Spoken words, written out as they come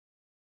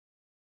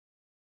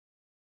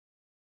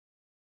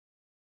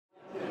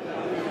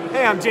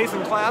Hey, I'm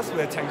Jason Klass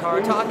with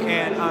Tenkara Talk,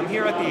 and I'm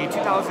here at the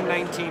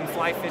 2019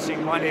 Fly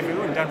Fishing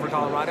Rendezvous in Denver,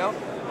 Colorado.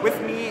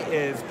 With me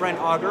is Brent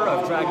Auger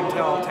of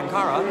Dragontail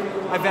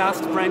Tenkara. I've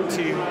asked Brent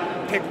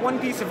to pick one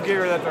piece of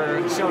gear that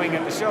they're showing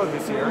at the show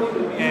this year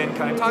and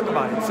kind of talk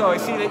about it. So I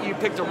see that you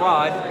picked a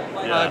rod.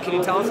 Can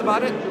you tell us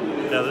about it?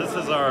 Yeah, this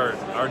is our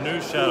new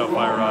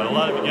Shadowfire rod. A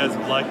lot of you guys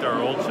have liked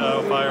our old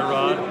Shadowfire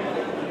rod,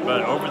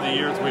 but over the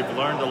years we've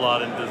learned a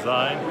lot in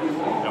design,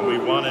 and we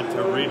wanted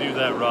to redo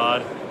that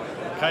rod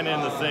kind of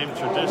in the same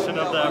tradition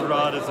of that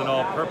rod as an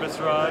all-purpose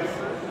rod,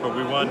 but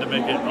we wanted to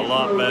make it a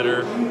lot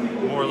better,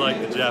 more like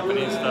the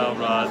Japanese style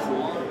rods,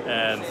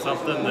 and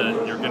something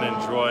that you're going to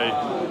enjoy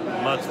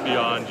much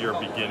beyond your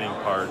beginning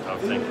part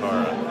of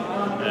Tenkara.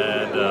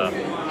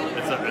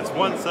 And it's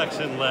one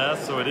section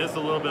less, so it is a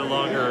little bit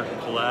longer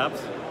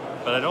collapse,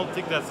 but I don't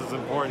think that's as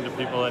important to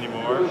people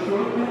anymore.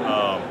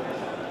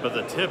 But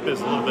the tip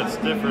is a little bit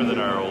stiffer than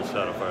our old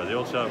Shadowfire. The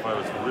old Shadowfire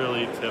was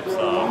really tip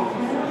soft,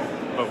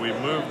 but we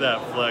moved that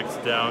flex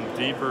down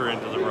deeper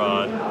into the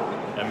rod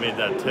and made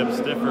that tip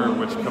stiffer,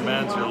 which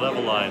commands your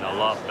level line a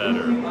lot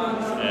better.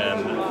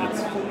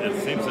 And it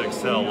seems to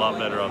excel a lot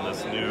better on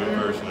this new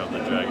version of the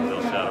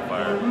Dragontail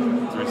Shadowfire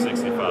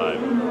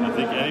 365. I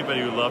think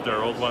anybody who loved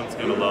our old one is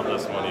going to love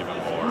this one even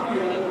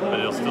more, but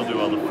it'll still do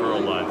all the furrow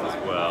lines as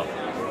well.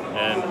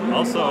 And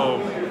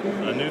also,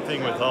 a new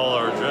thing with all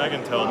our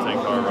Dragontail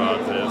Tenkara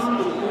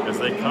rods is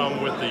they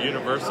come with the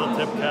universal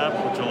tip cap,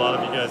 which a lot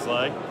of you guys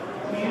like,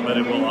 but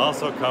it will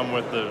also come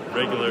with the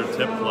regular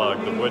tip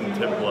plug, the wooden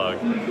tip plug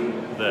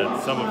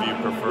that some of you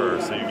prefer.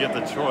 So you get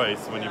the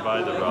choice when you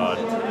buy the rod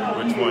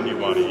which one you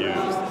want to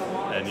use,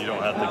 and you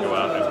don't have to go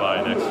out and buy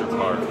an extra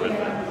part with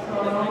it.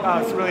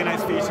 It's a really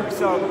nice feature.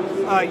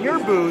 So your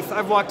booth,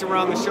 I've walked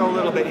around the show a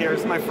little bit here.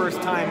 It's my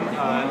first time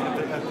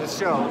at the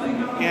show,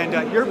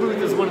 and your booth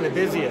is one of the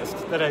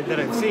busiest that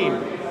I've seen.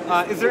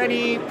 Is there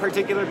any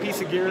particular piece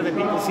of gear that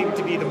people seem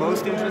to be the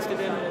most interested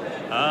in?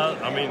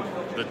 I mean,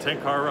 the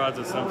Tenkara rods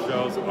at some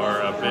shows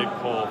are a big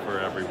pull for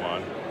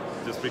everyone,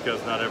 just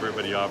because not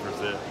everybody offers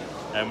it.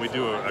 And we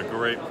do a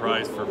great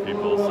price for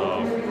people,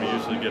 so we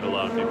usually get a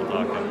lot of people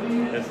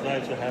talking. It's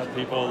nice to have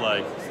people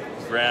like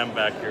Graham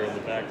back here in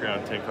the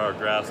background, Tenkara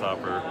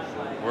Grasshopper,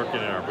 working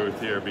in our booth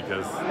here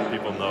because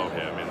people know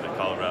him in the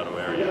Colorado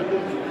area.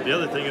 The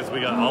other thing is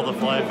we got all the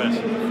fly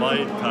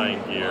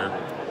tying gear,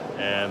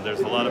 and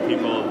there's a lot of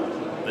people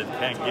that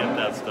can't get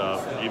that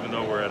stuff, even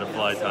though we're at a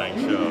fly tying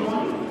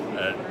show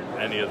at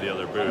any of the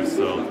other booths,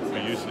 so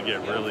we usually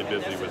get really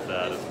busy with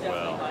that as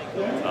well.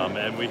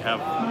 And we have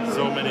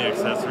so many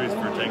accessories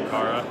for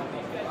Tenkara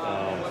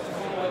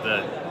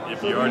that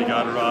if you already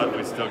got a rod,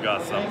 we still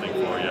got something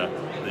for you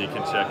that you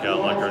can check out,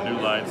 like our new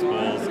line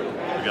spools.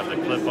 We got the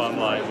clip-on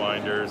line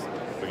winders,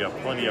 we got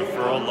plenty of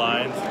furrow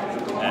lines,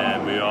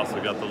 and we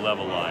also got the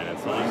level line. And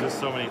so there's just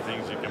so many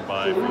things you can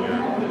buy for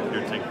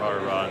your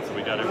Tenkara rod, so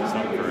we got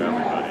something for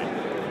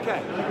everybody. Okay.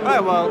 All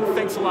right. Well,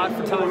 thanks a lot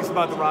for telling us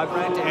about the rod,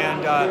 Brent.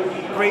 And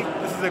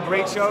this is a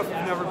great show if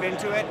you've never been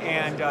to it.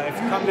 And if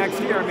you come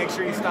next year, make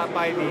sure you stop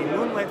by the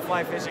Moonlit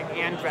Fly Fishing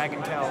and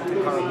Dragontail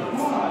Tenkara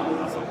booths.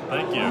 Awesome.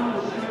 Thank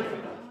you.